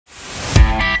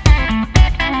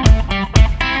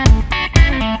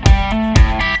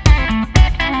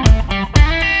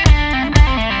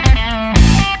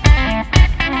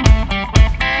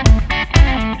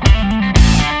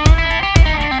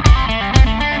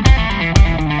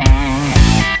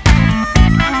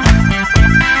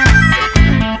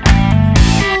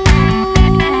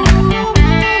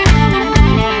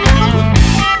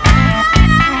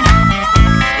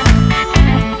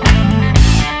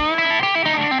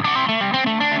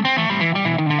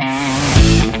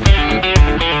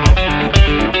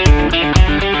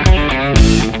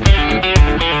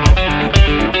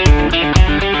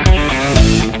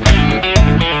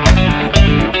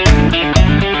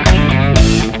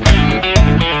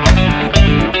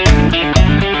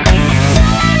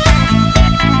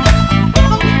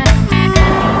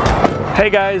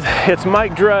guys, it's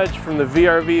Mike Drudge from the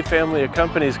VRV family of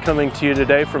companies coming to you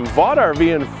today from Vaught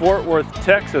RV in Fort Worth,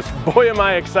 Texas. Boy, am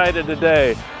I excited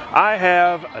today. I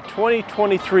have a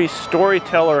 2023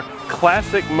 Storyteller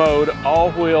Classic Mode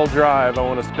all-wheel drive I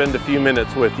want to spend a few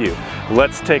minutes with you.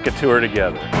 Let's take a tour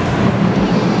together.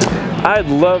 I'd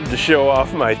love to show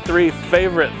off my 3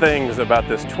 favorite things about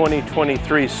this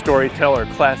 2023 Storyteller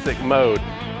Classic Mode.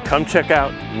 Come check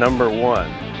out number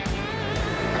 1.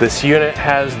 This unit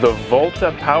has the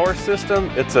Volta power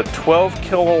system. It's a 12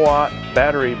 kilowatt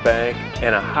battery bank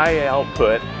and a high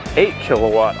output 8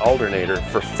 kilowatt alternator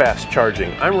for fast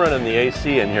charging. I'm running the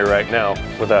AC in here right now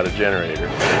without a generator.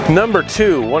 Number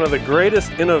 2, one of the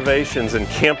greatest innovations in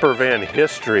camper van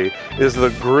history is the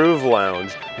Groove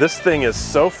Lounge. This thing is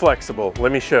so flexible,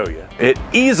 let me show you. It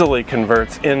easily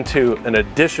converts into an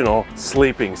additional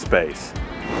sleeping space.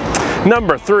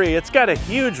 Number 3, it's got a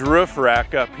huge roof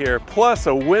rack up here, plus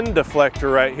a wind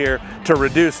deflector right here to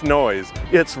reduce noise.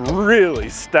 It's really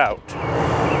stout.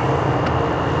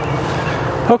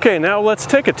 Okay, now let's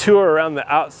take a tour around the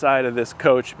outside of this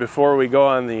coach before we go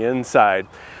on the inside.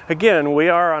 Again, we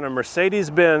are on a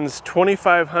Mercedes-Benz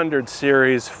 2500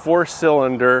 series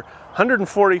 4-cylinder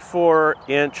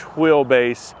 144-inch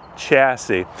wheelbase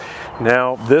chassis.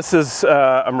 Now this is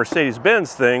a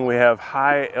Mercedes-Benz thing. We have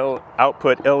high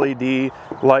output LED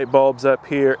light bulbs up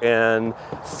here and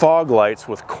fog lights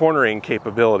with cornering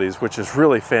capabilities, which is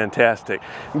really fantastic.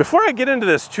 Before I get into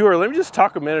this tour, let me just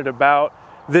talk a minute about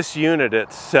this unit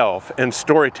itself and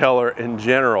Storyteller in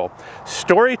general.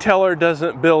 Storyteller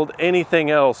doesn't build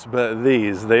anything else but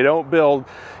these. They don't build,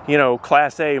 you know,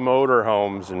 Class A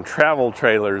motorhomes and travel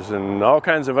trailers and all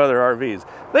kinds of other RVs.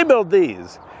 They build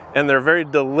these, and they're very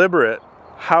deliberate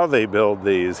how they build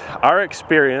these. Our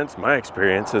experience, my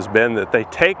experience, has been that they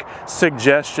take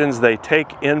suggestions, they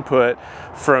take input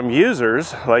from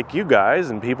users like you guys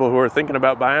and people who are thinking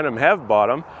about buying them, have bought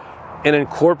them, and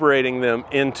incorporating them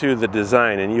into the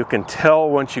design. And you can tell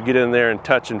once you get in there and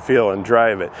touch and feel and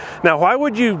drive it. Now, why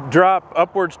would you drop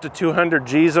upwards to 200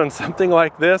 G's on something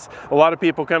like this? A lot of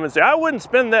people come and say, I wouldn't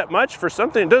spend that much for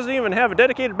something that doesn't even have a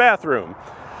dedicated bathroom.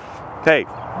 Hey,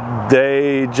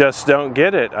 they just don't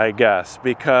get it, I guess,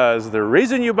 because the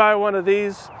reason you buy one of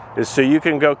these is so you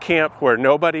can go camp where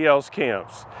nobody else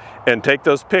camps and take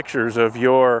those pictures of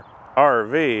your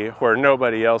RV where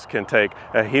nobody else can take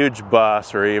a huge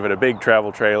bus or even a big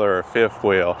travel trailer or fifth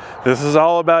wheel. This is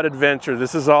all about adventure.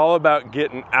 This is all about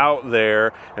getting out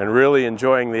there and really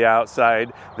enjoying the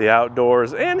outside, the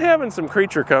outdoors, and having some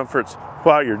creature comforts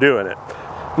while you're doing it.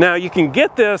 Now you can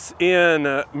get this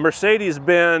in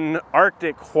Mercedes-Benz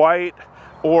Arctic White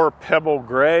or Pebble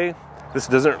Gray. This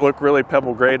doesn't look really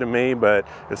Pebble Gray to me, but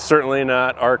it's certainly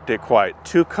not Arctic White.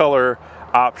 2 color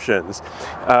options.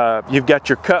 You've got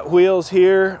your cut wheels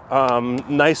here,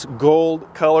 nice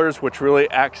gold colors which really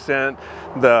accent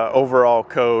the overall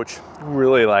coach.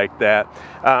 Really like that.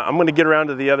 I'm going to get around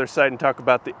to the other side and talk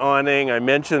about the awning. I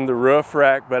mentioned the roof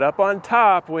rack, but up on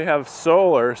top we have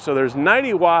solar, so there's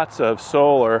 90 watts of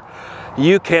solar.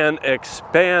 You can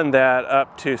expand that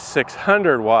up to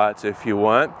 600 watts if you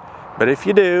want. But if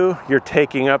you do, you're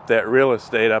taking up that real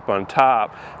estate up on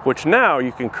top, which now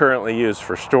you can currently use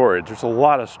for storage. There's a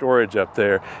lot of storage up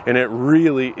there, and it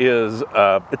really is,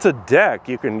 it's a deck.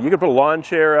 You can put a lawn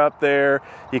chair up there,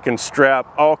 you can strap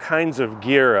all kinds of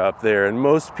gear up there, and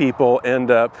most people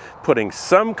end up putting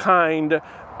some kind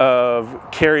of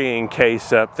carrying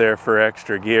case up there for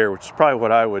extra gear, which is probably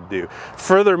what I would do.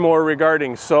 Furthermore,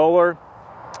 regarding solar,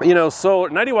 you know,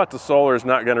 90 watts of solar is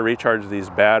not going to recharge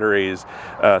these batteries,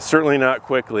 certainly not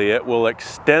quickly. It will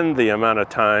extend the amount of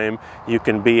time you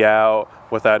can be out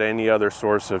without any other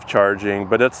source of charging,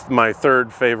 but it's my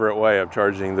 3rd favorite way of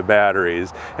charging the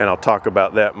batteries, and I'll talk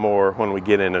about that more when we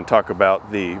get in and talk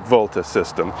about the Volta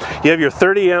system. You have your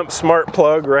 30 amp smart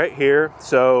plug right here,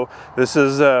 so this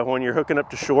is when you're hooking up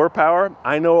to shore power.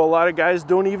 I know a lot of guys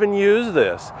don't even use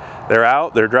this. They're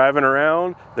out, they're driving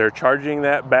around, they're charging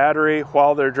that battery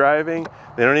while they're driving.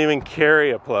 They don't even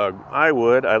carry a plug. I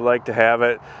would. I'd like to have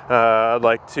it. I'd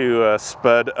like to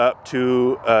spud up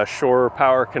to a shore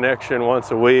power connection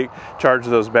once a week, charge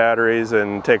those batteries,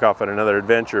 and take off on another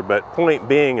adventure. But point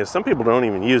being is some people don't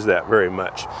even use that very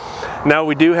much. Now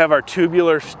we do have our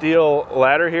tubular steel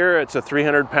ladder here. It's a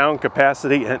 300-pound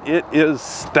capacity, and it is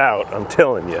stout, I'm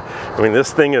telling you. I mean,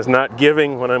 this thing is not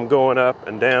giving when I'm going up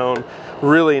and down.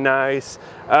 Really nice.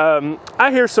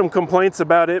 I hear some complaints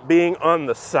about it being on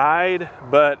the side,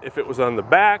 but if it was on the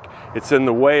back, it's in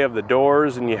the way of the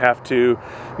doors and you have to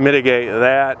mitigate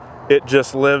that. It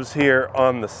just lives here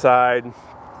on the side.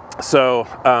 So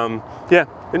yeah,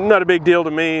 not a big deal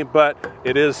to me, but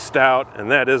it is stout,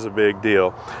 and that is a big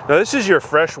deal. Now this is your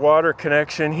freshwater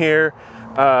connection here.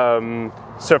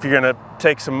 So if you're going to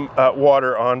take some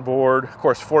water on board, of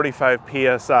course 45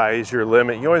 psi is your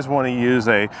limit. You always want to use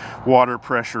a water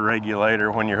pressure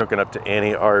regulator when you're hooking up to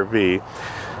any RV.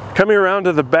 Coming around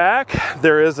to the back,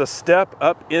 there is a step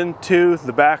up into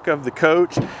the back of the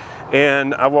coach,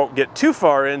 and I won't get too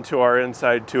far into our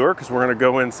inside tour because we're going to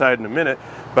go inside in a minute,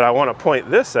 but I want to point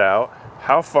this out,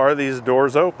 how far these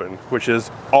doors open, which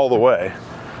is all the way.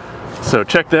 So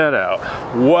check that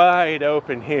out, wide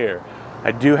open here.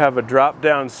 I do have a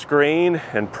drop-down screen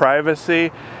and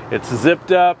privacy. It's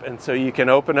zipped up, and so you can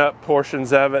open up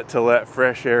portions of it to let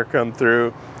fresh air come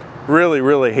through. Really,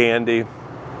 really handy.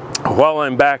 While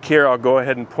I'm back here, I'll go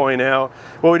ahead and point out,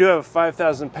 well, we do have a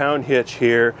 5,000-pound hitch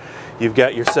here. You've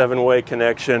got your 7-way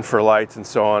connection for lights and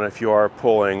so on if you are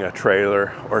pulling a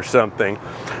trailer or something.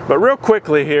 But real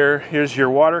quickly here, here's your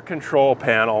water control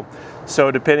panel. So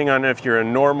depending on if you're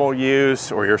in normal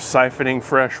use or you're siphoning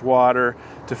fresh water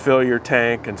to fill your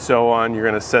tank and so on, you're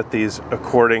going to set these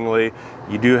accordingly.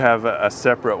 You do have a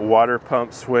separate water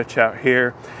pump switch out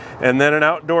here, and then an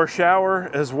outdoor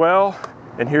shower as well.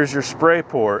 And here's your spray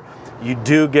port. You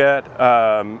do get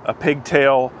a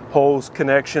pigtail hose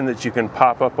connection that you can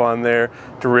pop up on there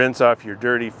to rinse off your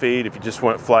dirty feet if you just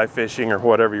went fly fishing or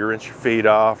whatever. You rinse your feet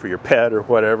off, or your pet or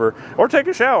whatever, or take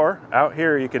a shower. Out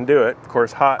here you can do it, of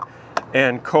course, hot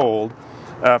and cold.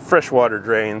 Freshwater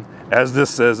drain. As this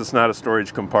says, it's not a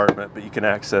storage compartment, but you can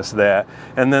access that.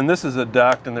 And then this is a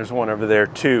duct, and there's one over there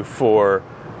too for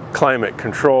climate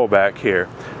control back here.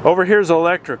 Over here's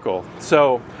electrical.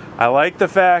 So I like the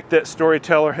fact that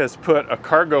Storyteller has put a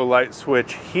cargo light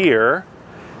switch here.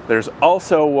 There's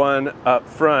also one up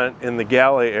front in the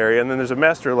galley area, and then there's a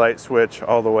master light switch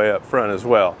all the way up front as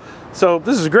well. So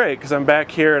this is great because I'm back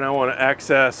here and I want to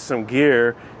access some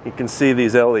gear. You can see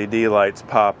these LED lights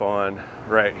pop on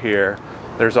right here.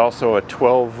 There's also a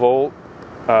 12-volt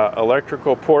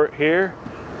electrical port here.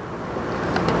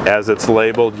 As it's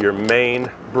labeled, your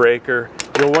main breaker.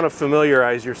 You'll want to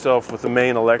familiarize yourself with the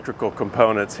main electrical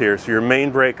components here. So your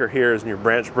main breaker here is, and your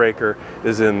branch breaker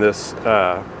is in this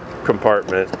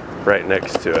compartment right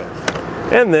next to it.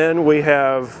 And then we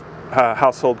have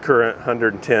household current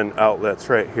 110 outlets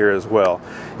right here as well.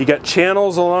 You got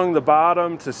channels along the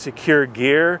bottom to secure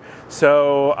gear.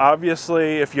 So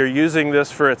obviously if you're using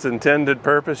this for its intended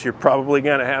purpose, you're probably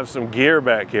going to have some gear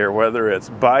back here, whether it's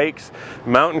bikes,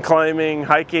 mountain climbing,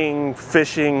 hiking,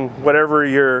 fishing, whatever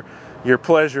your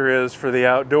pleasure is for the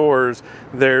outdoors.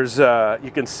 There's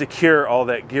you can secure all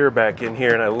that gear back in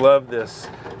here, and I love this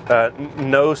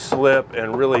no slip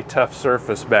and really tough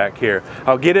surface back here.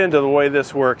 I'll get into the way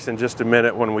this works in just a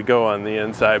minute when we go on the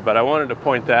inside, but I wanted to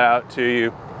point that out to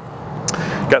you.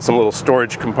 Got some little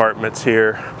storage compartments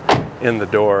here in the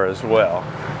door as well.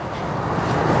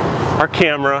 Our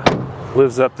camera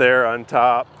lives up there on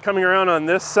top. Coming around on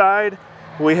this side,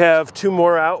 we have 2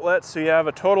 more outlets, so you have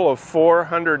a total of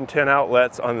 410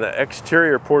 outlets on the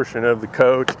exterior portion of the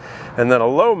coach, and then a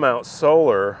low mount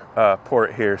solar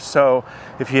port here. So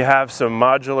if you have some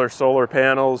modular solar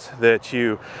panels that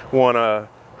you want to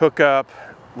hook up,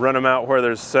 run them out where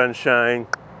there's sunshine,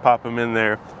 pop them in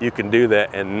there, you can do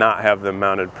that and not have them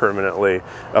mounted permanently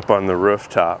up on the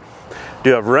rooftop.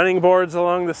 Do have running boards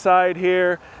along the side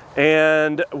here,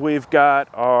 and we've got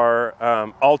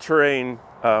our all-terrain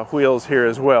wheels here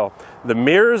as well. The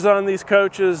mirrors on these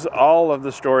coaches, all of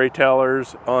the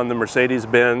Storytellers on the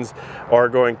Mercedes-Benz, are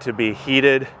going to be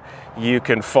heated. You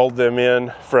can fold them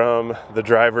in from the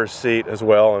driver's seat as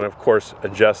well, and of course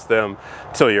adjust them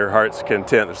till your heart's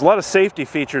content. There's a lot of safety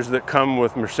features that come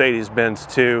with Mercedes-Benz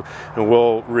too, and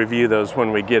we'll review those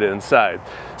when we get inside.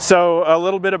 So a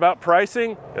little bit about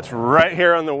pricing. It's right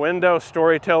here on the window.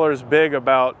 Storyteller's big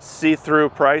about see-through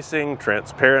pricing,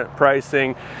 transparent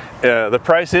pricing. The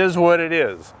price is what it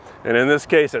is. And in this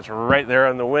case, it's right there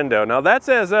on the window. Now that's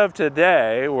as of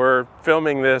today. We're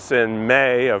filming this in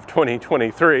May of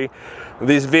 2023.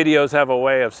 These videos have a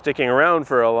way of sticking around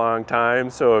for a long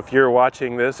time, so if you're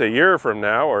watching this a year from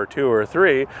now, or 2 or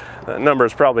 3, that number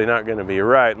is probably not going to be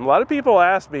right. And a lot of people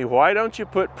ask me, why don't you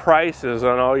put prices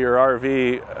on all your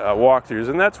RV walkthroughs?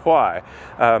 And that's why.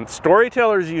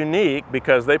 Storyteller's unique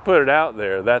because they put it out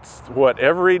there. That's what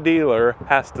every dealer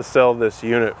has to sell this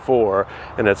unit for,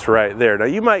 and it's right there. Now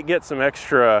you might get some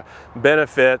extra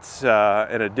benefits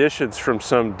and additions from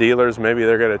some dealers. Maybe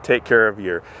they're going to take care of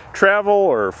your travel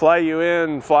or fly you in,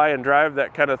 fly and drive,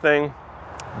 that kind of thing.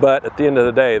 But at the end of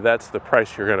the day, that's the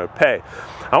price you're going to pay.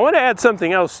 I want to add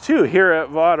something else too. Here at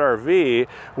Vaught RV,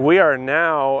 we are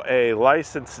now a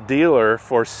licensed dealer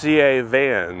for CA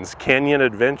vans, Canyon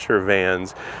Adventure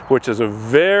vans, which is a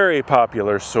very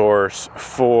popular source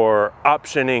for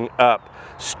optioning up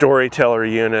Storyteller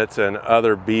units and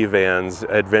other B vans,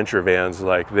 adventure vans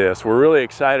like this. We're really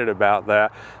excited about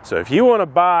that. So if you want to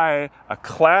buy a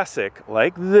classic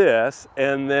like this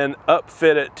and then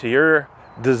upfit it to your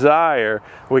desire,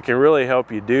 we can really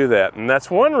help you do that. And that's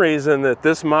one reason that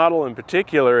this model in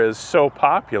particular is so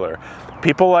popular.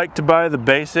 People like to buy the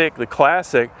basic, the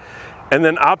classic, and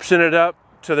then option it up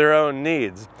to their own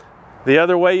needs. The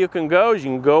other way you can go is you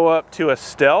can go up to a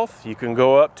Stealth, you can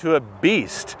go up to a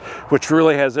Beast, which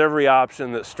really has every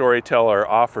option that Storyteller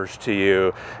offers to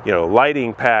you. You know,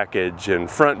 lighting package and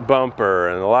front bumper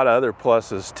and a lot of other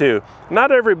pluses too.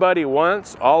 Not everybody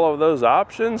wants all of those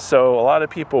options, so a lot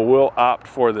of people will opt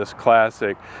for this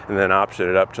classic and then option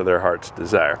it up to their heart's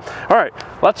desire. All right,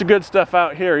 lots of good stuff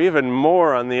out here, even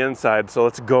more on the inside, so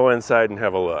let's go inside and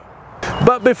have a look.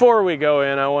 But before we go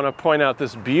in, I want to point out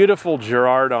this beautiful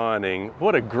Girard awning.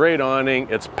 What a great awning.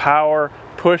 It's power,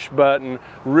 push button,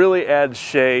 really adds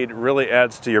shade, really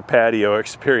adds to your patio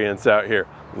experience out here.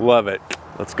 Love it.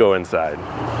 Let's go inside.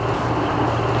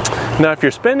 Now, if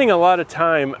you're spending a lot of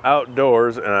time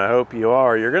outdoors, and I hope you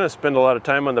are, you're going to spend a lot of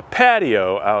time on the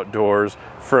patio outdoors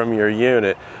from your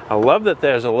unit. I love that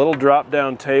there's a little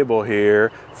drop-down table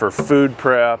here for food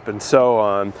prep and so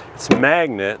on. It's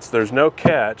magnets, there's no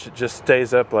catch, it just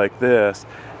stays up like this,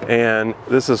 and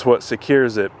this is what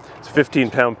secures it. It's 15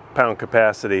 pound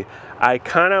capacity. I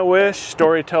kind of wish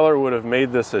Storyteller would have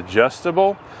made this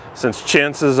adjustable, since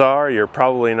chances are you're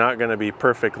probably not going to be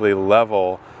perfectly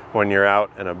level when you're out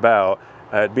and about.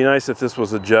 It'd be nice if this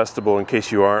was adjustable in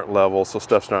case you aren't level, so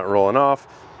stuff's not rolling off.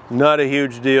 Not a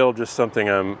huge deal, just something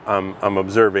I'm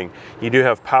observing. You do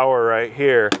have power right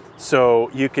here,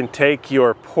 so you can take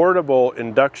your portable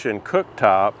induction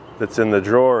cooktop that's in the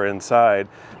drawer inside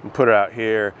and put it out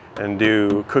here and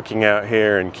do cooking out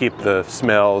here and keep the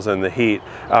smells and the heat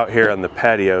out here on the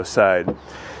patio side.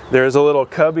 There's a little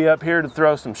cubby up here to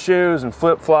throw some shoes and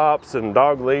flip-flops and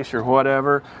dog leash or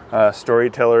whatever.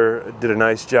 Storyteller did a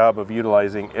nice job of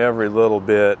utilizing every little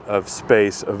bit of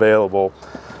space available.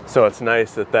 So it's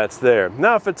nice that that's there.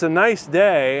 Now, if it's a nice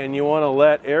day and you want to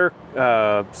let air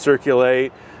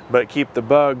circulate but keep the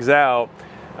bugs out,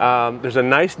 there's a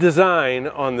nice design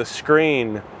on the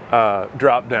screen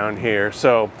drop down here.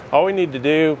 So all we need to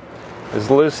do is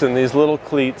loosen these little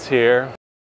cleats here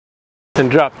and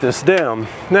drop this down.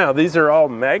 Now, these are all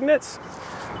magnets.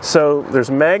 So there's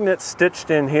magnets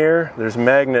stitched in here, there's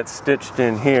magnets stitched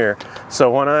in here. So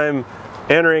when I'm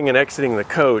entering and exiting the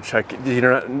coach, you're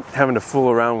not having to fool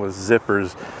around with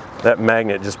zippers. That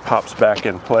magnet just pops back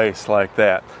in place like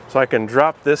that. So I can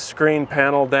drop this screen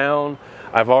panel down.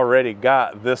 I've already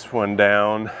got this one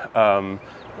down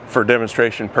for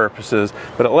demonstration purposes,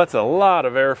 but it lets a lot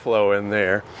of airflow in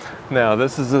there. Now,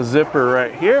 this is a zipper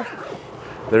right here.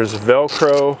 There's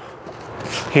Velcro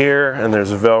here and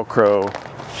there's Velcro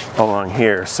along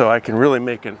here. So I can really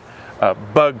make a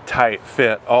bug tight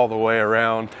fit all the way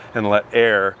around and let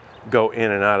air go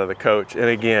in and out of the coach. And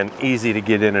again, easy to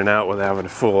get in and out without having to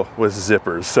fool with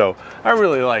zippers. So I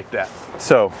really like that.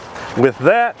 So with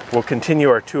that, we'll continue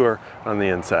our tour on the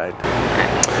inside.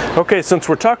 Okay, since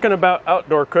we're talking about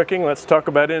outdoor cooking, let's talk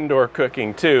about indoor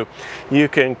cooking too. You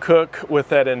can cook with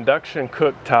that induction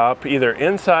cooktop either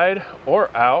inside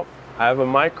or out. I have a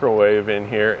microwave in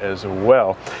here as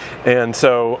well. And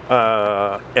so,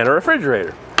 and a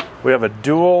refrigerator. We have a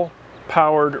dual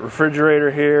powered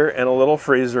refrigerator here and a little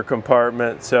freezer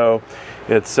compartment. So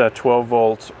it's 12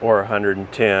 volts or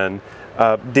 110.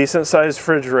 Decent sized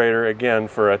refrigerator, again,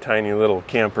 for a tiny little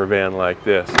camper van like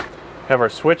this. Have our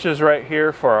switches right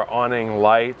here for our awning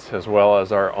lights as well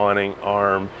as our awning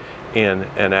arm in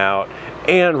and out.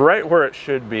 And right where it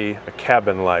should be, a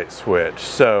cabin light switch.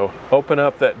 So open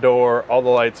up that door, all the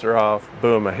lights are off,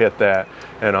 boom, I hit that,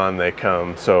 and on they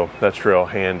come. So that's real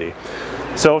handy.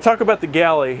 So we'll talk about the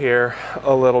galley here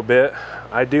a little bit.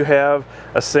 I do have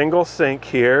a single sink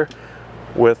here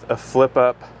with a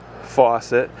flip-up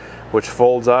faucet, which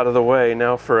folds out of the way.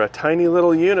 Now, for a tiny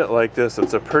little unit like this,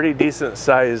 it's a pretty decent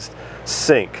sized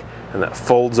sink, and that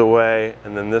folds away,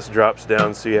 and then this drops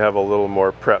down so you have a little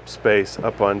more prep space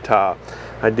up on top.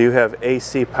 I do have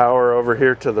AC power over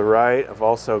here to the right. I've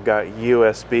also got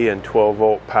USB and 12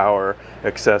 volt power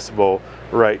accessible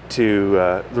right to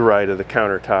the right of the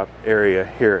countertop area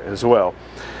here as well.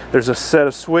 There's a set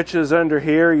of switches under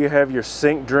here. You have your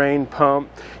sink drain pump,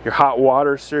 your hot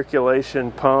water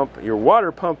circulation pump, your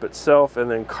water pump itself,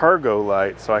 and then cargo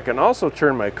lights. So I can also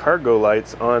turn my cargo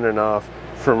lights on and off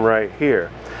from right here.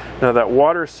 Now that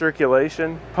water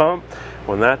circulation pump,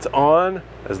 when that's on,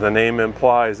 as the name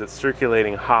implies, it's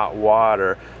circulating hot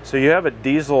water. So you have a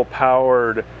diesel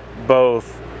powered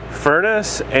both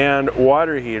furnace and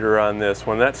water heater on this.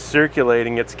 When that's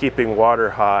circulating, it's keeping water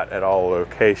hot at all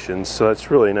locations, so it's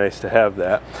really nice to have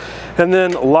that. And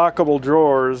then lockable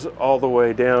drawers all the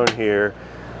way down here.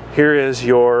 Here is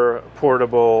your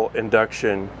portable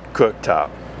induction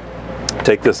cooktop.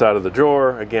 Take this out of the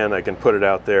drawer. Again, I can put it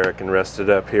out there. I can rest it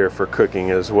up here for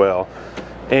cooking as well.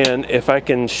 And if I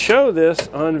can show this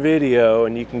on video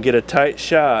and you can get a tight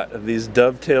shot of these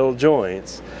dovetail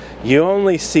joints, you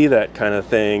only see that kind of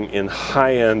thing in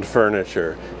high-end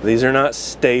furniture. These are not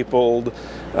stapled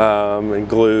and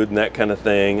glued and that kind of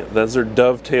thing. Those are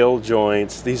dovetail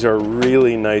joints. These are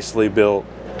really nicely built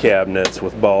cabinets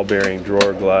with ball bearing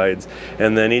drawer glides,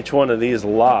 and then each one of these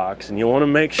locks, and you want to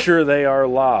make sure they are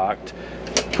locked.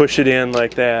 Push it in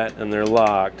like that and they're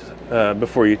locked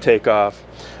before you take off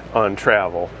on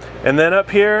travel. And then up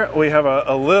here we have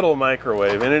a little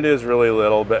microwave, and it is really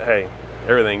little, but hey,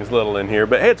 everything's little in here.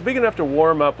 But hey, it's big enough to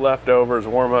warm up leftovers,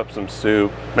 warm up some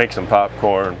soup, make some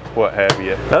popcorn, what have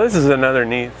you. Now this is another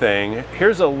neat thing.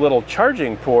 Here's a little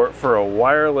charging port for a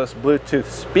wireless Bluetooth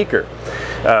speaker.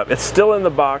 It's still in the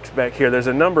box back here. There's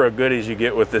a number of goodies you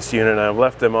get with this unit, and I've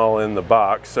left them all in the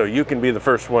box, so you can be the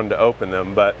first one to open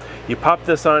them. But you pop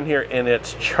this on here and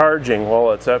it's charging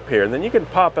while it's up here. And then you can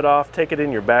pop it off, take it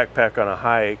in your backpack on a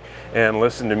hike, and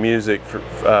listen to music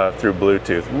through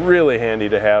Bluetooth. Really handy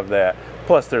to have that.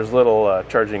 Plus there's little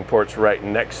charging ports right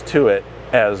next to it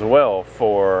as well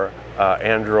for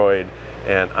Android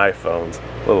and iPhones.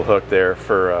 Little hook there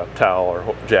for a towel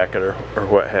or jacket or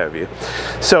what have you.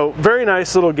 So very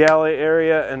nice little galley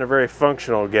area and a very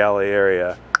functional galley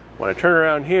area. When I turn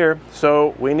around here,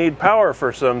 so we need power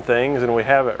for some things, and we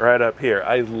have it right up here.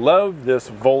 I love this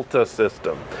Volta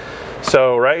system.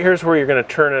 So right here's where you're going to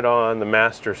turn it on, the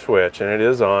master switch, and it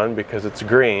is on because it's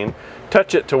green.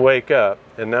 Touch it to wake up,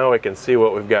 and now we can see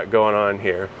what we've got going on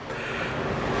here.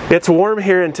 It's warm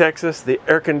here in Texas. The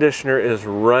air conditioner is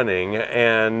running,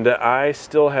 and I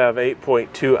still have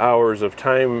 8.2 hours of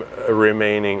time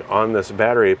remaining on this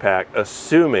battery pack,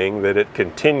 assuming that it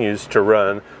continues to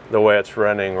run the way it's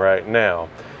running right now.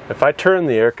 If I turn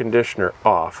the air conditioner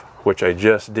off, which I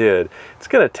just did, it's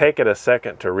going to take it a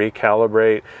second to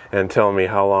recalibrate and tell me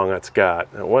how long it's got.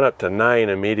 It went up to 9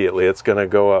 immediately. It's going to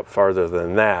go up farther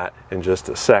than that in just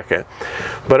a second.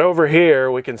 But over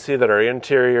here we can see that our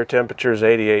interior temperature is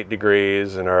 88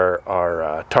 degrees and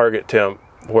our target temp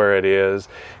where it is.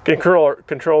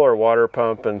 Control our water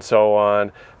pump and so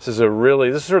on. This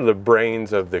is sort of the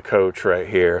brains of the coach right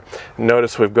here.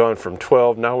 Notice we've gone from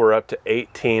 12, now we're up to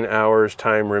 18 hours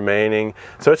time remaining.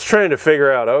 So it's trying to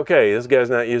figure out, okay, this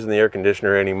guy's not using the air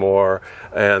conditioner anymore,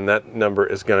 and that number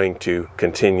is going to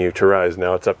continue to rise.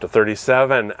 Now it's up to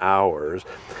 37 hours.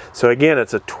 So again,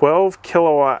 it's a 12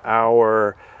 kilowatt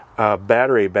hour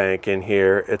battery bank in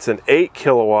here. It's an 8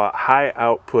 kilowatt high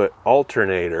output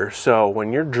alternator. So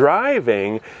when you're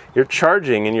driving, you're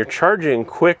charging, and you're charging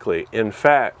quickly. In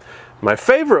fact, my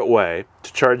favorite way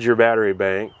to charge your battery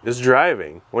bank is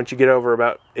driving. Once you get over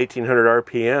about 1800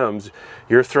 RPMs,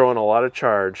 you're throwing a lot of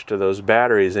charge to those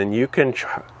batteries, and you can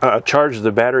charge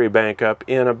the battery bank up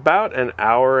in about an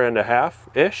hour and a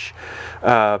half-ish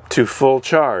to full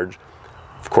charge.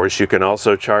 Of course, you can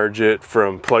also charge it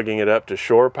from plugging it up to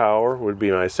shore power, would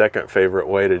be my second favorite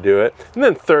way to do it. And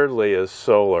then thirdly is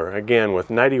solar. Again,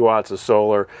 with 90 watts of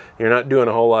solar, you're not doing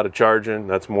a whole lot of charging.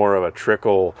 That's more of a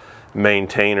trickle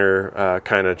maintainer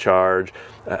kind of charge.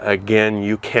 Again,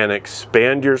 you can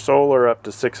expand your solar up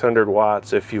to 600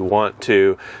 watts if you want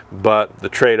to, but the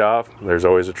trade-off, there's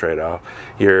always a trade-off,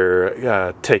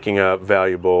 you're taking up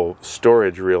valuable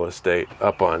storage real estate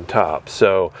up on top.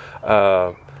 So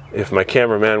if my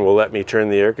cameraman will let me turn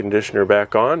the air conditioner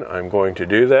back on, I'm going to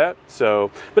do that. So,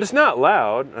 but it's not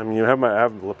loud. I mean, I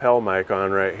have a lapel mic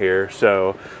on right here,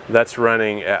 so that's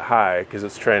running at high because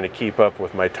it's trying to keep up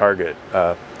with my target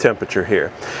temperature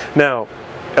here. Now,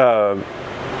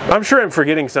 I'm sure I'm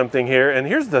forgetting something here, and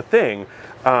here's the thing.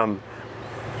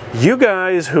 You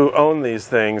guys who own these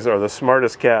things are the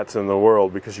smartest cats in the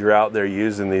world because you're out there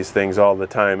using these things all the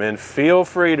time. And feel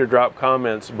free to drop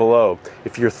comments below.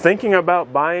 If you're thinking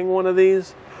about buying one of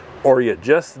these, or you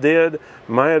just did,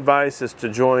 my advice is to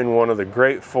join one of the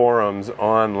great forums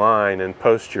online and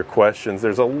post your questions.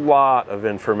 There's a lot of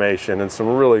information and some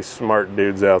really smart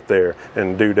dudes out there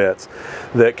and dudettes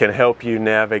that can help you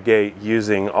navigate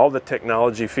using all the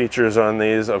technology features on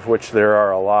these, of which there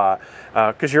are a lot.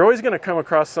 Because you're always going to come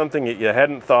across something that you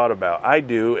hadn't thought about. I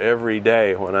do every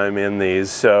day when I'm in these.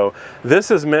 So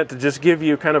this is meant to just give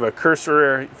you kind of a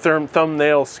cursory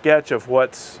thumbnail sketch of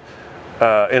what's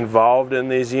involved in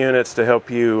these units to help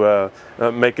you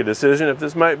make a decision if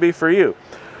this might be for you.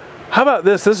 How about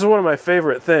this? This is one of my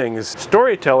favorite things.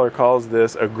 Storyteller calls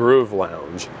this a groove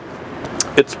lounge.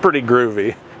 It's pretty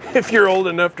groovy. If you're old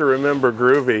enough to remember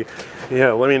groovy,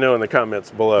 yeah, let me know in the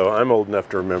comments below. I'm old enough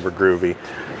to remember groovy.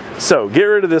 So get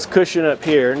rid of this cushion up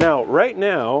here. Now, right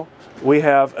now, we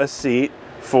have a seat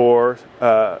for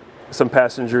some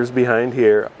passengers behind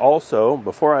here. Also,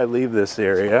 before I leave this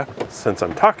area, since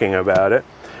I'm talking about it,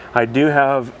 I do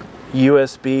have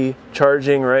USB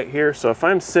charging right here. So if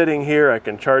I'm sitting here, I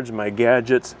can charge my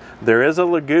gadgets. There is a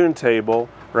Lagoon table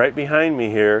right behind me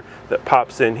here that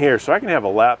pops in here. So I can have a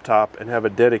laptop and have a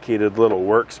dedicated little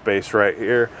workspace right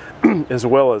here, as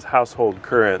well as household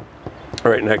current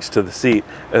right next to the seat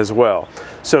as well.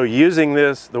 So using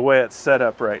this the way it's set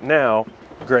up right now,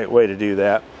 great way to do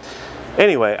that.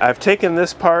 Anyway, I've taken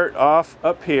this part off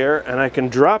up here, and I can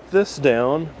drop this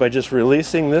down by just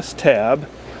releasing this tab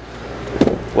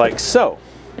like so.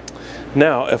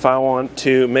 Now, if I want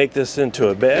to make this into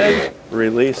a bed,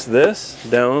 release this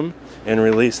down and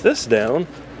release this down,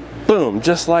 boom,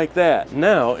 just like that.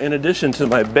 Now, in addition to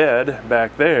my bed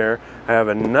back there, I have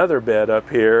another bed up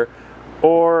here,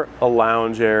 or a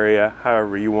lounge area,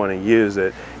 however you want to use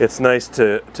it. It's nice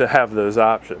to have those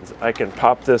options. I can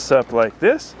pop this up like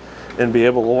this and be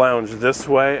able to lounge this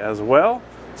way as well.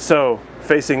 So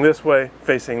facing this way,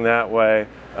 facing that way,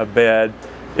 a bed.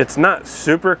 It's not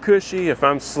super cushy. If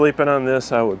I'm sleeping on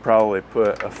this, I would probably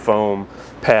put a foam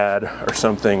pad or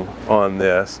something on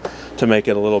this to make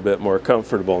it a little bit more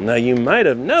comfortable. Now you might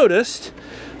have noticed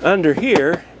under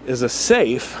here is a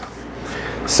safe.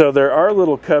 So there are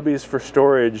little cubbies for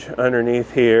storage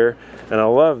underneath here, and I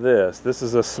love this. This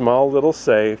is a small little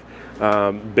safe.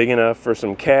 Big enough for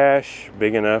some cash,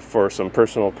 big enough for some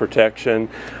personal protection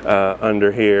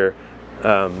under here,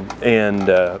 and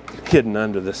hidden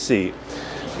under the seat.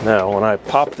 Now, when I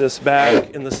pop this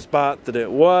back in the spot that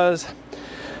it was,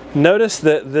 notice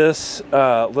that this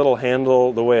little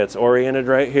handle, the way it's oriented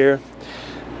right here,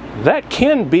 that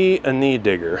can be a knee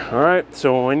digger. All right,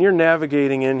 so when you're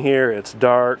navigating in here, it's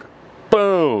dark,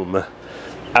 boom,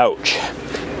 ouch.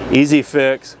 Easy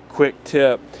fix, quick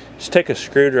tip. Just take a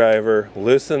screwdriver,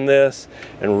 loosen this,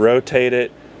 and rotate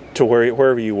it to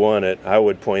wherever you want it. I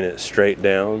would point it straight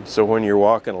down. So when you're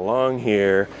walking along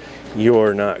here,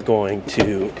 you're not going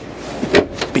to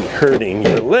be hurting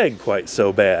your leg quite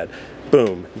so bad.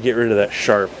 Boom, get rid of that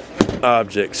sharp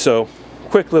object. So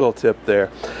quick little tip there.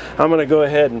 I'm going to go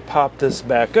ahead and pop this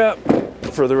back up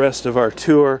for the rest of our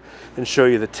tour and show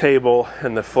you the table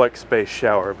and the flex space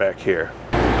shower back here.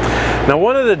 Now,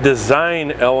 one of the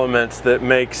design elements that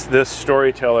makes this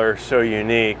Storyteller so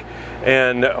unique,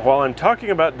 and while I'm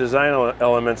talking about design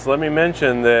elements, let me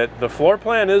mention that the floor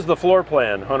plan is the floor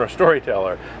plan on a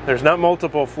Storyteller. There's not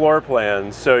multiple floor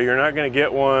plans, so you're not going to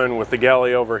get one with the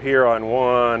galley over here on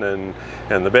one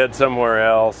and the bed somewhere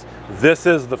else. This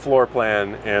is the floor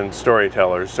plan in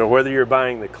Storytellers. So whether you're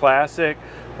buying the Classic,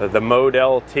 the Mode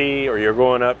LT, or you're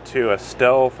going up to a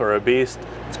Stealth or a Beast,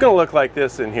 it's going to look like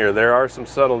this in here. There are some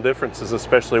subtle differences,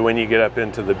 especially when you get up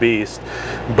into the Beast,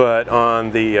 but on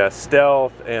the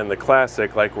Stealth and the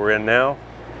Classic, like we're in now,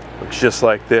 looks just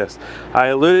like this. I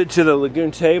alluded to the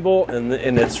Lagoon table, and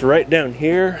it's right down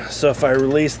here. So if I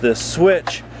release this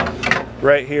switch,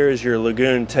 right here is your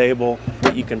Lagoon table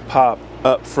that you can pop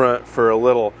up front for a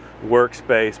little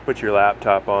workspace, put your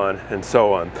laptop on, and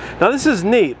so on. Now this is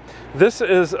neat. This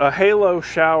is a halo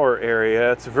shower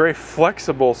area. It's a very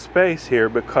flexible space here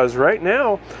because right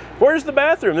now, where's the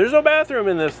bathroom? There's no bathroom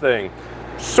in this thing.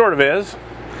 Sort of is.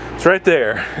 It's right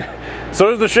there.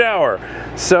 So is the shower.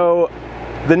 So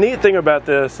the neat thing about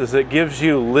this is it gives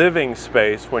you living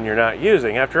space when you're not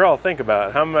using. After all, think about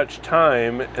it. How much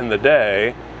time in the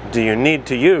day do you need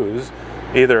to use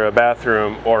either a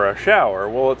bathroom or a shower?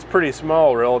 Well, it's pretty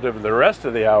small relative to the rest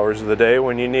of the hours of the day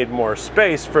when you need more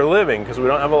space for living, because we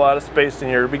don't have a lot of space in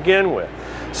here to begin with.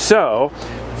 So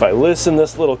if I loosen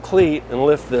this little cleat and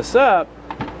lift this up,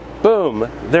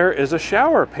 boom, there is a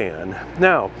shower pan.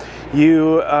 Now,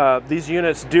 these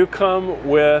units do come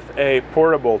with a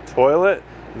portable toilet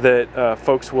that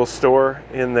folks will store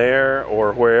in there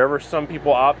or wherever. Some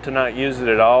people opt to not use it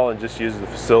at all and just use the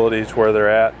facilities where they're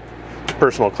at.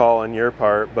 personal call on your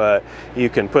part, but you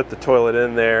can put the toilet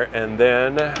in there. And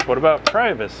then what about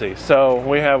privacy? So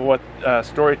we have what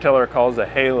Storyteller calls a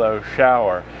halo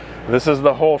shower. This is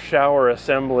the whole shower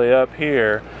assembly up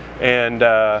here,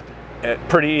 and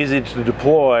pretty easy to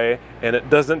deploy, and it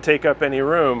doesn't take up any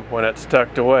room when it's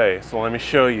tucked away. So let me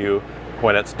show you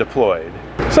when it's deployed.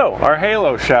 So our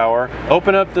halo shower,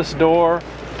 open up this door,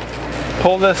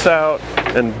 pull this out,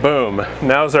 and boom,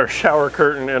 now's our shower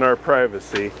curtain and our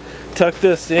privacy. Tuck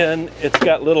this in. It's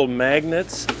got little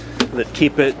magnets that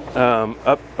keep it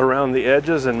up around the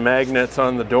edges and magnets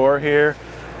on the door here.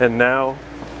 And now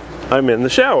I'm in the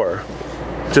shower,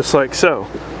 just like so.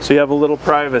 So you have a little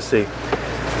privacy.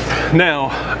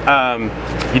 Now,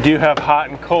 you do have hot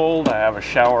and cold. I have a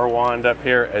shower wand up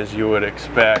here, as you would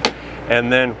expect.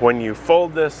 And then when you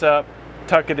fold this up,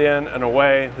 tuck it in and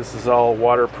away. This is all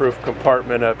waterproof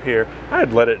compartment up here.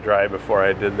 I'd let it dry before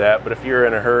I did that, but if you're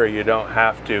in a hurry, you don't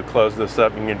have to. Close this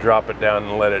up and you drop it down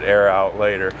and let it air out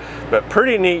later. But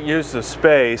pretty neat use of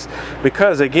space,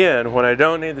 because again, when I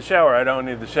don't need the shower, I don't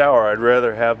need the shower. I'd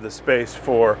rather have the space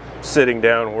for sitting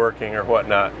down, working, or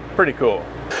whatnot. Pretty cool.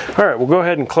 All right, we'll go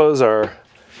ahead and close our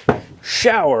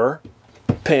shower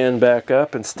pan back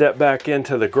up and step back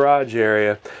into the garage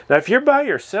area. Now if you're by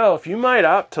yourself, you might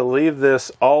opt to leave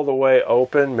this all the way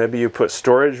open. Maybe you put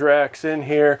storage racks in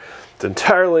here. It's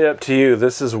entirely up to you.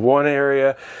 This is one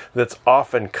area that's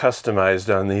often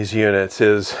customized on these units,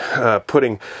 is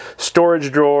putting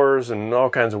storage drawers and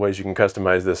all kinds of ways you can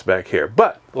customize this back here.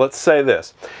 But let's say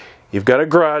this. You've got a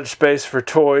garage space for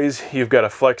toys, you've got a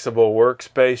flexible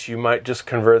workspace, you might just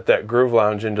convert that groove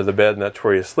lounge into the bed and that's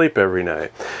where you sleep every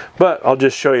night. But I'll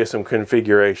just show you some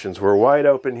configurations. We're wide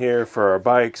open here for our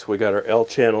bikes, we got our L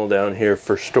channel down here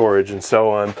for storage and so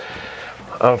on.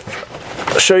 I'll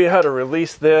show you how to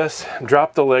release this,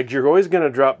 drop the legs. You're always going to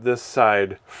drop this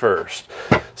side first.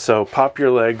 So pop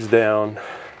your legs down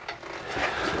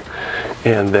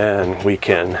and then we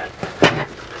can...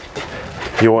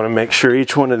 You want to make sure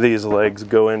each one of these legs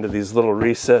go into these little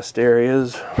recessed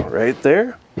areas right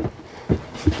there.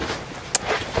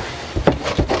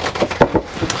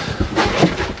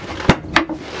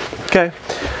 Okay,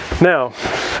 now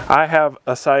I have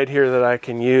a side here that I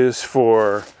can use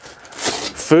for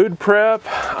food prep.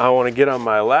 I want to get on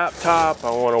my laptop.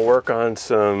 I want to work on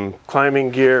some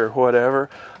climbing gear or whatever.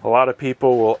 A lot of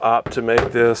people will opt to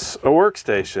make this a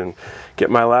workstation. Get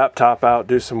my laptop out,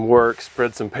 do some work,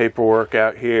 spread some paperwork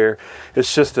out here.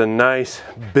 It's just a nice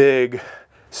big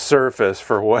surface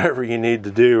for whatever you need to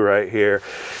do right here.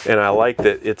 And I like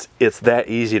that it's that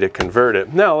easy to convert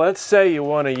it. Now let's say you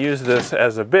want to use this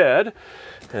as a bed,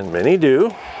 and many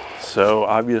do. So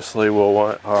obviously we'll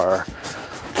want our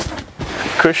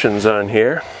cushions on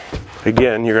here.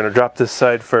 Again, you're going to drop this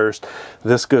side first.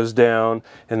 This goes down,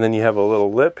 and then you have a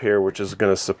little lip here which is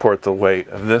going to support the weight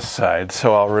of this side.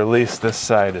 So I'll release this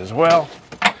side as well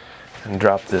and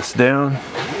drop this down.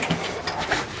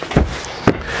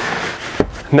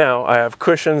 Now I have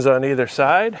cushions on either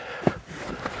side,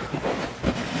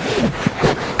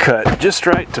 cut just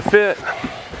right to fit.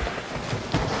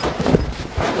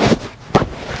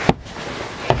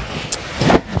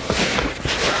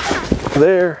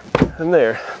 There and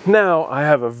there. Now I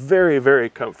have a very, very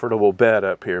comfortable bed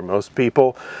up here. Most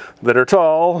people that are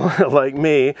tall, like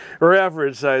me, or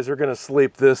average size, are going to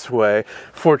sleep this way.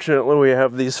 Fortunately, we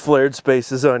have these flared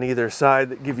spaces on either side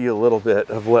that give you a little bit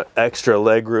of extra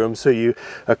leg room, so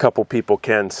a couple people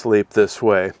can sleep this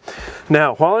way.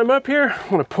 Now, while I'm up here, I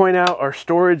want to point out our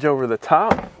storage over the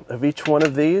top of each one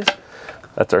of these.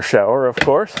 That's our shower, of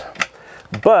course.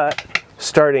 But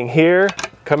starting here,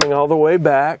 coming all the way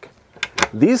back,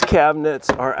 these cabinets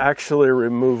are actually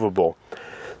removable.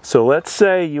 So let's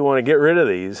say you want to get rid of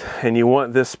these and you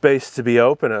want this space to be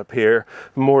open up here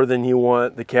more than you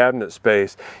want the cabinet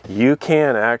space. You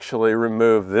can actually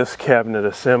remove this cabinet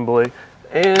assembly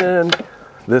and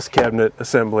this cabinet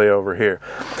assembly over here.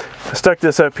 I stuck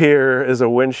this up here as a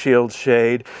windshield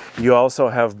shade. You also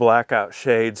have blackout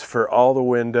shades for all the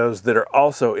windows that are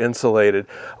also insulated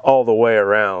all the way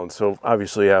around. So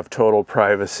obviously you have total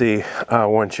privacy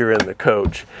once you're in the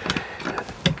coach.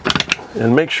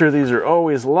 And make sure these are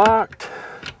always locked,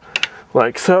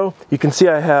 like so. You can see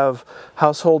I have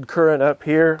household current up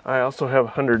here. I also have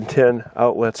 110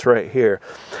 outlets right here.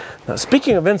 Now,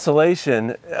 speaking of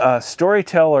insulation,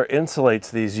 Storyteller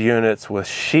insulates these units with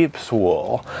sheep's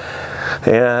wool.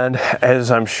 And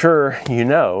as I'm sure you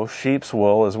know, sheep's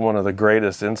wool is one of the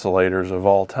greatest insulators of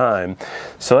all time.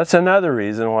 So that's another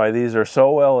reason why these are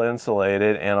so well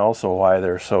insulated, and also why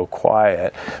they're so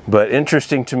quiet. But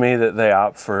interesting to me that they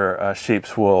opt for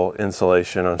sheep's wool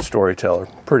insulation on Storyteller.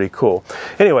 Pretty cool.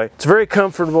 Anyway, it's very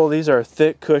comfortable. These are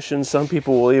thick cushions. Some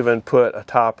people will even put a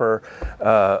topper,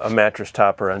 a mattress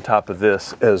topper on top of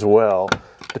this as well,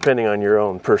 depending on your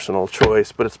own personal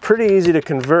choice. But it's pretty easy to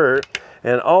convert.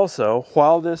 And also,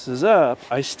 while this is up,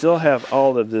 I still have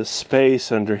all of this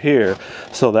space under here.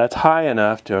 So that's high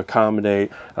enough to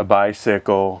accommodate a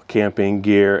bicycle, camping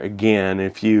gear. Again,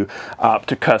 if you opt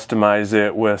to customize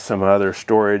it with some other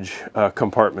storage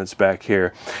compartments back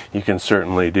here, you can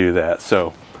certainly do that.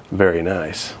 So, very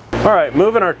nice. All right,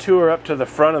 moving our tour up to the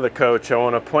front of the coach, I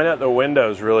want to point out the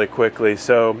windows really quickly.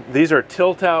 So these are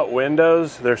tilt-out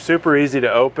windows. They're super easy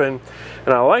to open.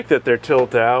 And I like that they're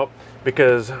tilt-out,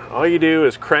 because all you do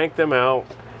is crank them out,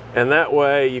 and that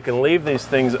way you can leave these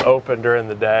things open during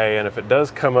the day, and if it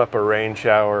does come up a rain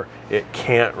shower, it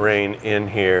can't rain in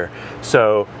here.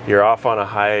 So you're off on a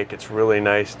hike, it's a really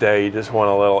nice day, you just want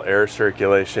a little air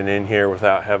circulation in here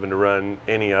without having to run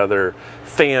any other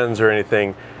fans or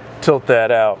anything. Tilt that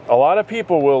out. A lot of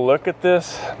people will look at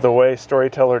this the way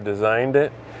Storyteller designed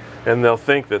it, and they'll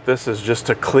think that this is just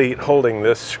a cleat holding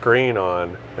this screen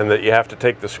on, and that you have to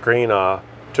take the screen off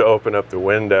to open up the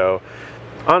window.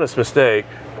 Honest mistake,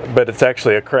 but it's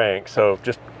actually a crank. So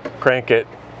just crank it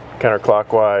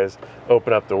counterclockwise,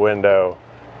 open up the window,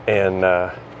 and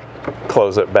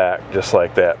close it back just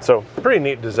like that. So pretty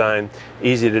neat design,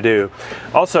 easy to do.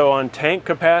 Also, on tank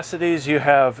capacities, you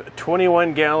have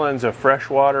 21 gallons of fresh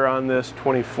water on this,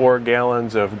 24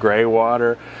 gallons of gray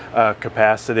water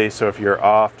capacity. So if you're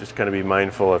off, just kind of be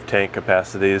mindful of tank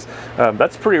capacities.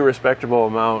 That's a pretty respectable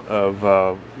amount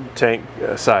of tank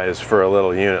size for a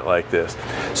little unit like this.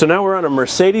 So now we're on a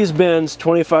Mercedes-Benz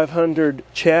 2500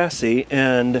 chassis,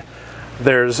 and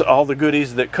there's all the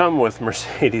goodies that come with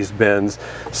Mercedes-Benz.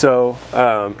 So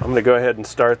I'm going to go ahead and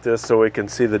start this so we can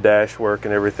see the dash work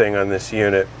and everything on this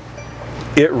unit.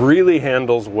 It really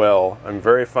handles well. I'm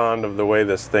very fond of the way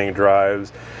this thing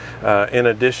drives. In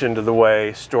addition to the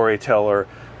way Storyteller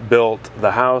built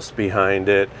the house behind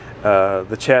it,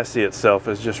 the chassis itself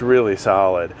is just really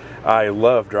solid. I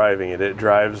love driving it. It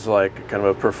drives like kind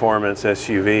of a performance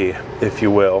SUV, if you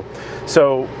will.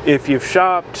 So if you've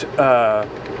shopped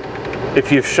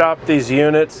these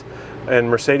units, and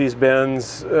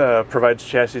Mercedes-Benz provides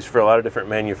chassis for a lot of different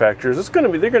manufacturers, they're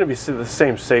going to be the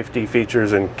same safety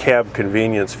features and cab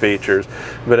convenience features,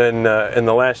 but in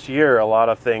the last year, a lot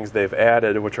of things they've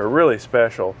added which are really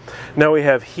special. Now we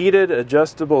have heated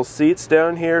adjustable seats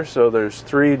down here, so there's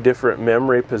 3 different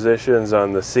memory positions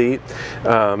on the seat,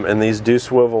 and these do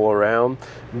swivel around,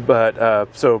 but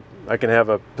so I can have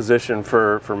a position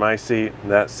for my seat,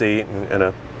 that seat, and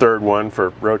a third one for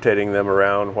rotating them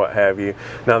around, what have you.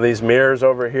 Now these mirrors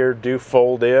over here do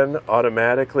fold in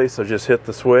automatically, so just hit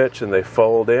the switch and they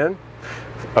fold in.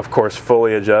 Of course,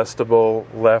 fully adjustable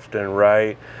left and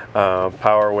right,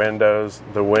 power windows,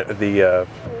 the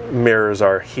mirrors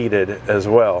are heated as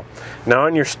well. Now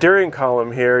on your steering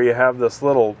column here, you have this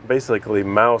little basically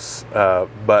mouse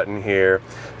button here.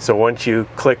 So once you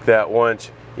click that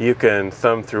once, you can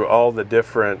thumb through all the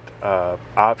different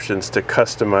options to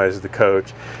customize the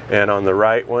coach, and on the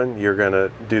right one you're going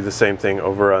to do the same thing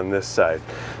over on this side.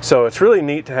 So it's really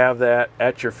neat to have that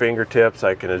at your fingertips.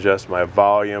 I can adjust my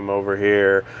volume over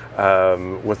here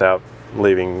without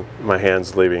leaving my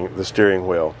hands leaving the steering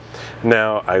wheel.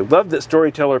 Now I love that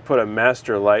Storyteller put a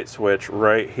master light switch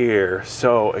right here.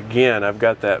 So again, I've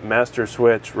got that master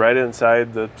switch right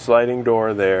inside the sliding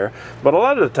door there, but a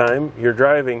lot of the time you're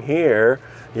driving here,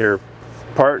 your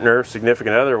partner,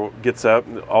 significant other gets up,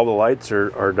 all the lights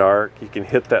are dark, you can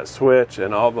hit that switch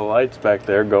and all the lights back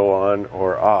there go on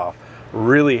or off.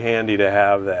 Really handy to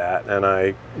have that, and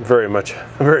I very much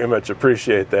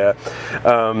appreciate that.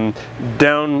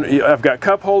 I've got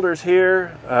cup holders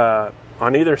here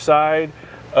on either side,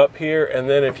 up here, and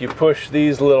then if you push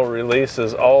these little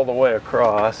releases all the way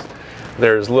across,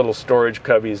 there's little storage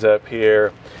cubbies up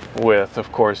here with, of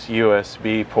course,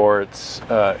 USB ports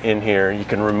in here. You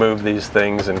can remove these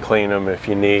things and clean them if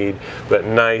you need, but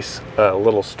nice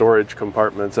little storage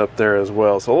compartments up there as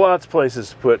well. So lots of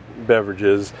places to put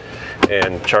beverages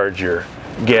and charge your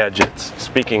gadgets.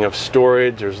 Speaking of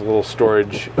storage, there's little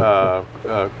storage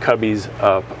cubbies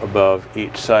up above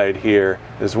each side here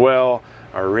as well.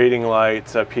 Our reading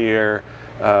lights up here,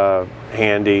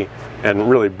 handy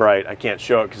and really bright. I can't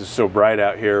show it because it's so bright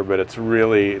out here, but it's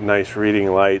really nice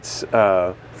reading lights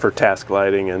for task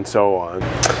lighting and so on.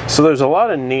 So there's a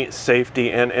lot of neat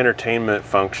safety and entertainment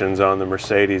functions on the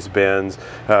Mercedes-Benz,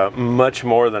 much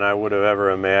more than I would have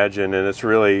ever imagined, and it's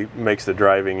really makes the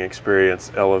driving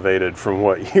experience elevated from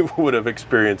what you would have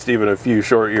experienced even a few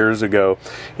short years ago.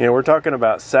 You know, we're talking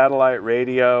about satellite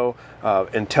radio,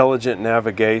 intelligent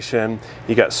navigation,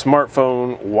 you got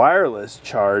smartphone wireless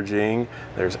charging,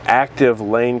 there's active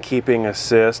lane keeping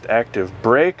assist, active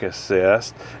brake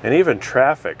assist, and even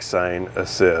traffic sign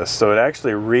assist. So it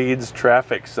actually reads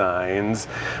traffic signs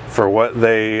for what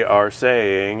they are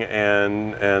saying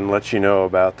and lets you know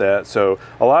about that. So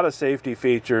a lot of safety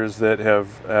features that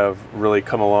have really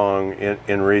come along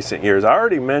in recent years. I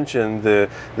already mentioned the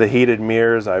heated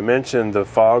mirrors. I mentioned the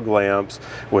fog lamps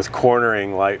with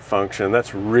cornering light function.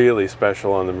 That's really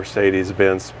special on the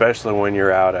Mercedes-Benz, especially when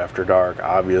you're out after dark,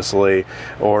 obviously,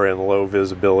 or in low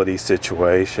visibility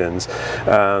situations.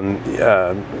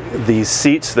 These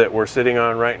seats that we're sitting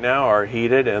on right now are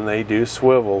heated and they do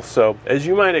swivel. So as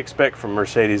you might expect from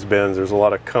Mercedes-Benz, there's a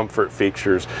lot of comfort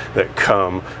features that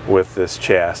come with this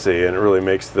chassis, and it really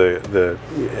makes the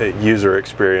user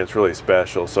experience really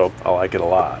special. So I like it a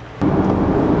lot.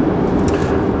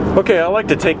 Okay, I like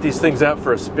to take these things out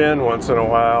for a spin once in a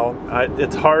while.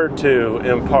 It's hard to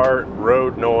impart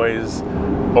road noise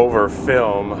over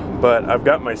film, but I've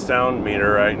got my sound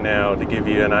meter right now to give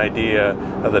you an idea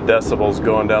of the decibels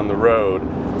going down the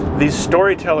road. These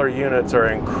Storyteller units are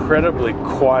incredibly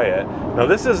quiet. Now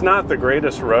this is not the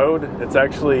greatest road. It's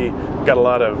actually got a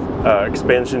lot of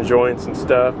expansion joints and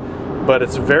stuff, but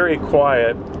it's very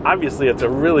quiet. Obviously it's a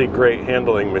really great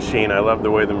handling machine. I love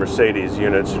the way the Mercedes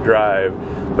units drive,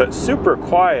 but super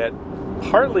quiet,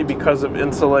 partly because of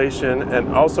insulation and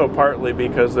also partly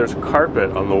because there's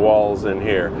carpet on the walls in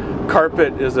here.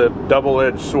 Carpet is a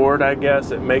double-edged sword, I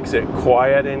guess. It makes it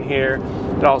quiet in here.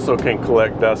 It also can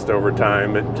collect dust over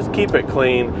time, but just keep it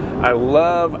clean. I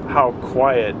love how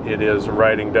quiet it is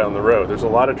riding down the road. There's a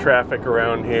lot of traffic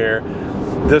around here.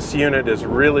 This unit is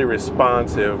really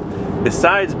responsive.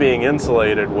 Besides being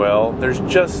insulated well, there's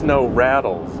just no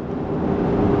rattles.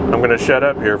 I'm going to shut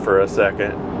up here for a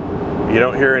second. You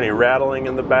don't hear any rattling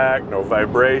in the back, no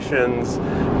vibrations.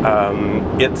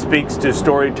 It speaks to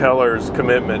Storyteller's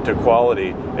commitment to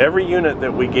quality. Every unit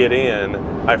that we get in,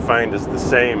 I find, is the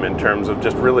same in terms of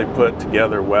just really put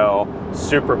together well,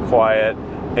 super quiet,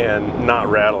 and not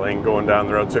rattling going down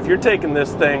the road. So if you're taking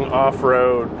this thing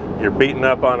off-road, you're beating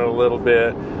up on it a little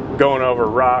bit, going over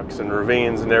rocks and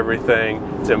ravines and everything,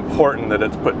 it's important that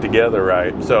it's put together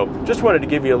right. So just wanted to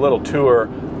give you a little tour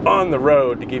on the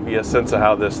road to give you a sense of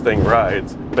how this thing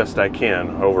rides best I can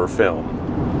over film.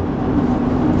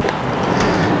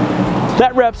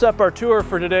 That wraps up our tour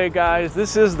for today, guys.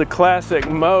 This is the classic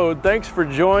mode. Thanks for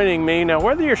joining me. Now,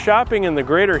 whether you're shopping in the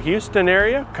greater Houston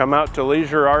area, come out to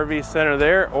Leisure RV Center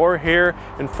there, or here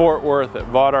in Fort Worth at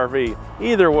Vaught RV.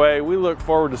 Either way, we look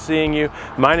forward to seeing you.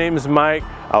 My name is Mike.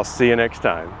 I'll see you next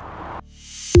time.